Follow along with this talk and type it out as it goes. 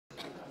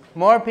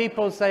More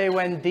people say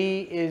when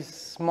D is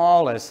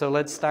smallest, so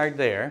let's start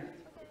there.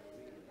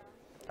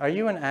 Are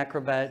you an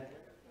acrobat?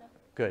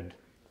 Good.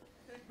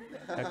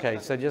 Okay,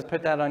 so just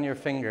put that on your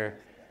finger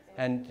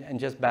and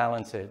just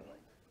balance it.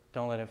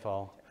 Don't let it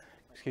fall.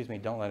 Excuse me,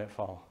 don't let it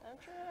fall.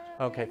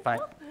 Okay, fine.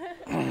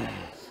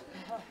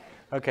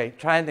 Okay,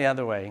 try it the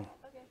other way.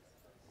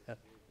 Okay.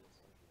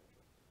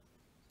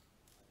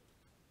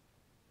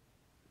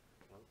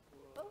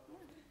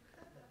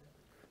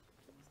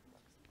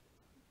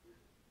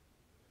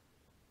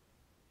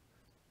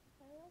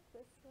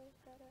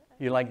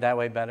 You like that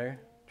way better?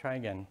 Try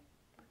again.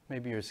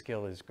 Maybe your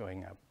skill is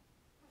going up.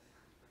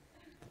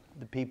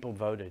 The people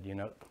voted, you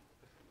know.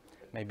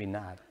 Maybe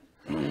not.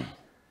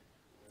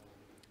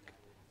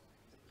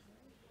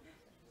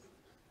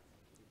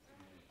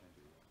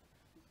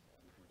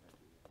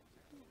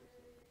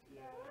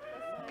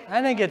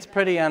 I think it's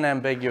pretty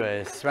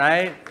unambiguous,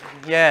 right?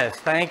 Yes,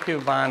 thank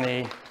you,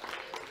 Bonnie.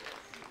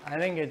 I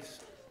think it's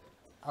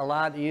a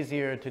lot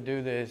easier to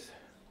do this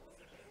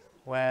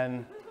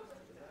when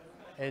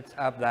it's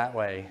up that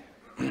way.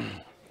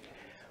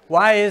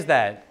 Why is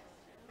that?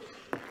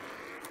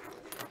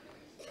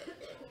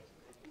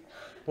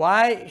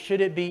 Why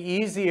should it be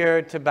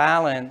easier to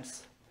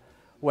balance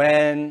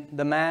when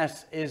the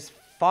mass is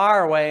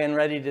far away and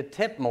ready to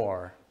tip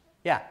more?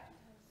 Yeah?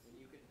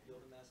 You can feel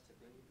the mass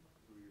tipping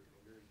through your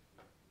fingers,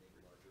 make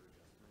larger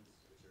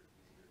adjustments, which are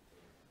easier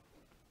to make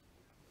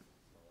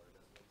smaller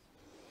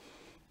adjustments.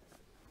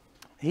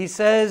 He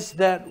says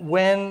that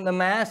when the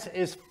mass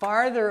is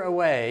farther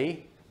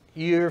away,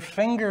 your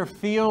finger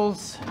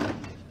feels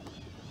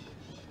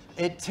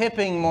it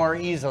tipping more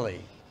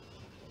easily.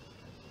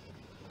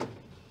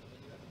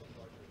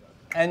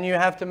 And you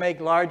have to make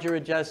larger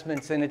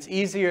adjustments, and it's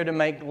easier to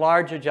make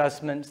large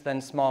adjustments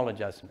than small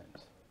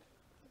adjustments,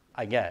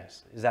 I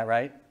guess. Is that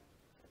right?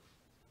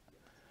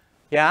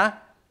 Yeah?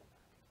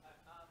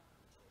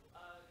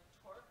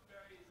 Torque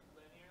varies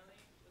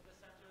linearly with the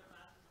center of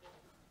mass is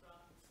different from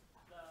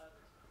the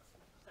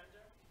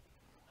center,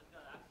 the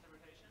axis of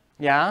rotation.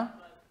 Yeah?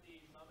 But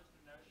the moment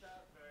of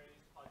inertia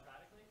varies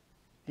quadratically.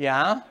 Yeah?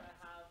 You're going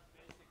to have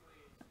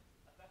basically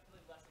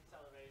effectively less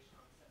acceleration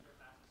when the center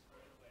of mass is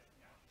further away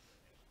from the axis of rotation.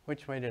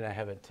 Which way did I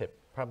have it tip?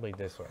 Probably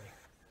this way.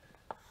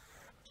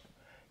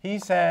 He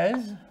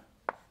says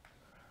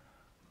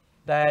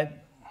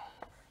that,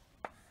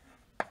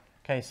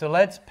 okay, so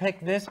let's pick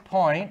this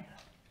point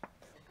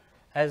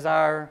as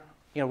our,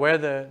 where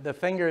the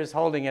finger is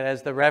holding it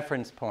as the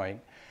reference point.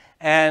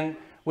 And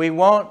we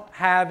won't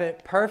have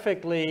it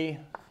perfectly,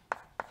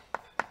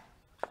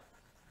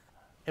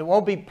 it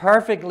won't be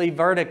perfectly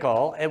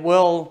vertical. It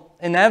will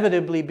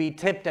inevitably be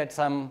tipped at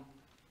some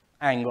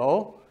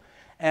angle.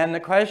 And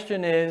the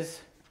question is,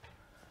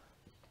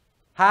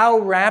 how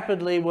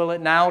rapidly will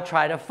it now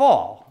try to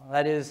fall?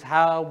 That is,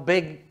 how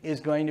big is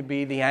going to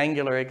be the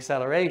angular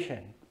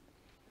acceleration?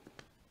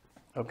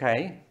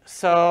 Okay,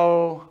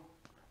 so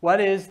what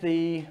is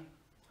the,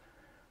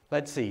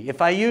 let's see,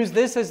 if I use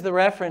this as the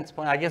reference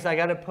point, I guess I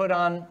got to put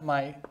on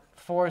my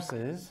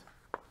forces.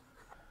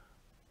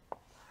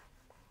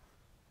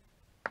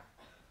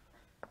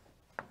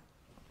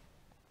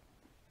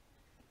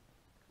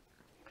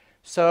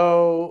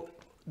 So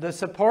the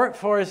support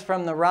force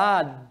from the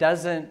rod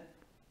doesn't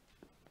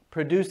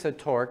produce a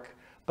torque,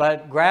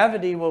 but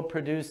gravity will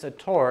produce a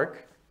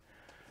torque.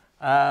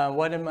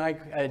 What am I,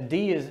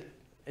 D is,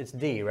 it's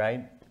D,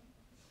 right?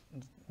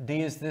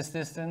 D is this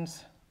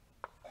distance.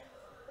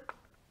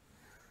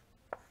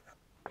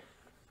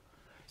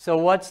 So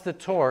what's the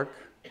torque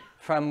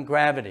from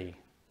gravity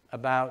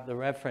about the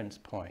reference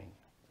point?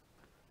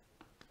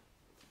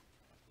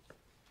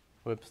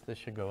 Whoops, this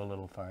should go a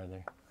little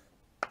farther.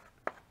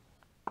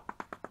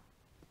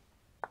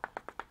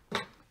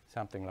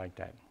 Something like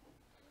that.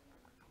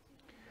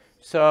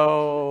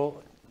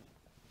 So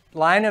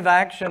line of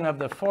action of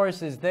the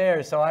force is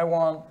there, so I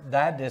want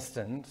that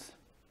distance,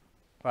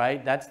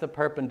 right? That's the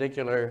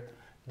perpendicular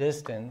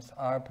distance,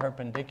 R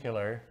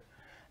perpendicular,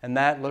 and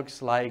that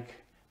looks like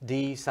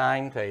d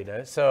sine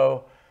theta.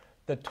 So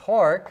the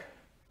torque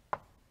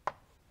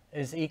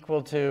is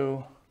equal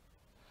to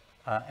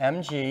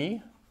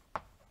mg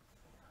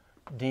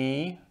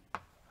d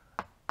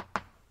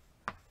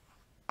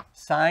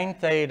sine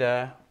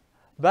theta.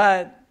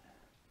 But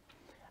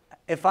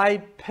if I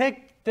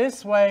pick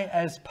this way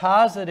as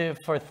positive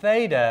for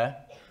theta,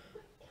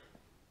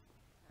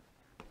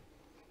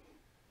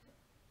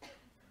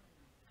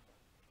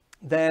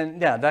 then,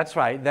 yeah, that's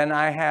right. Then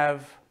I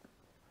have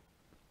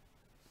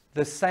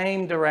the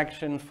same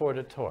direction for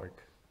the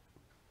torque.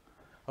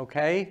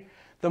 Okay?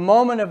 The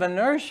moment of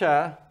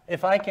inertia,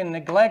 if I can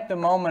neglect the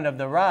moment of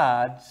the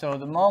rod, so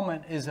the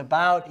moment is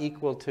about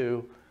equal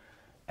to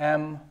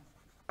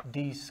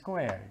md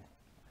squared.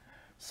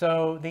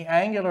 So the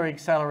angular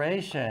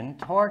acceleration,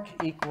 torque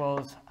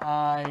equals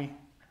I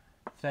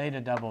theta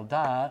double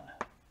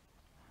dot.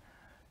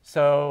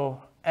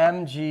 So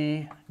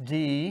mg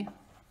d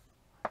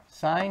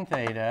sine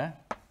theta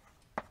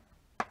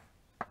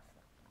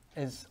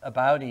is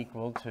about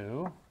equal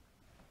to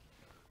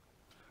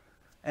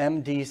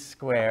md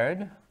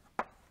squared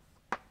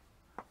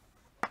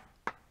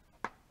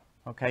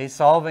Okay,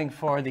 solving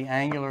for the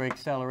angular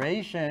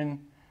acceleration.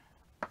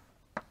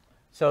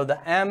 So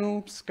the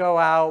m's go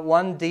out,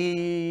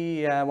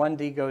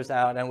 1d goes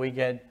out, and we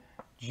get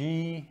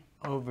g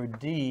over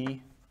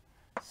d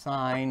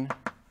sine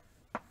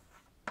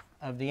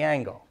of the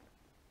angle.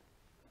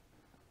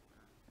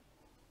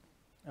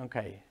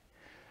 Okay,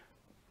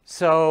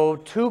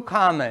 so two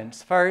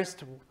comments.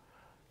 First,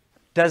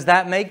 does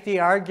that make the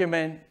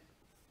argument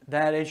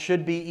that it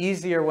should be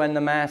easier when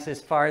the mass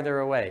is farther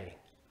away?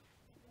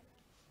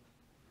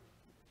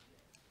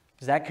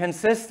 Is that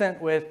consistent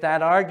with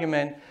that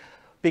argument?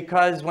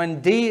 Because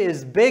when d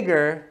is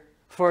bigger,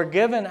 for a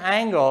given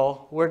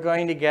angle, we're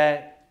going to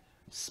get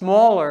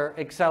smaller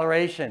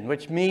acceleration,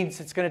 which means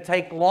it's going to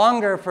take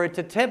longer for it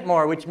to tip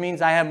more, which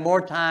means I have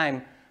more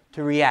time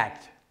to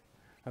react.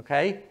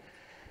 Okay?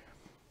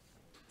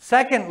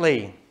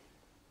 Secondly,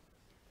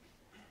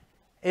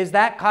 is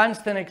that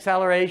constant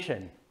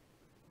acceleration?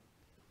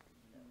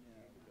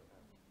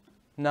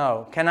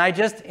 No. Can I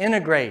just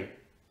integrate?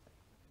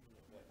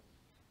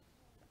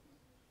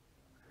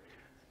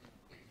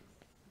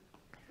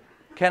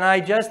 Can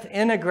I just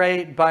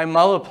integrate by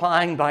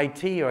multiplying by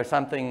t or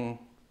something?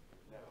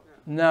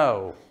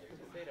 No.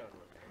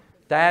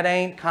 That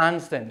ain't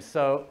constant.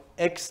 So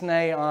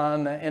ixnay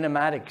on the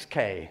kinematics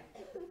k.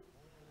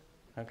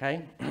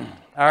 Okay?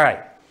 All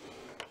right.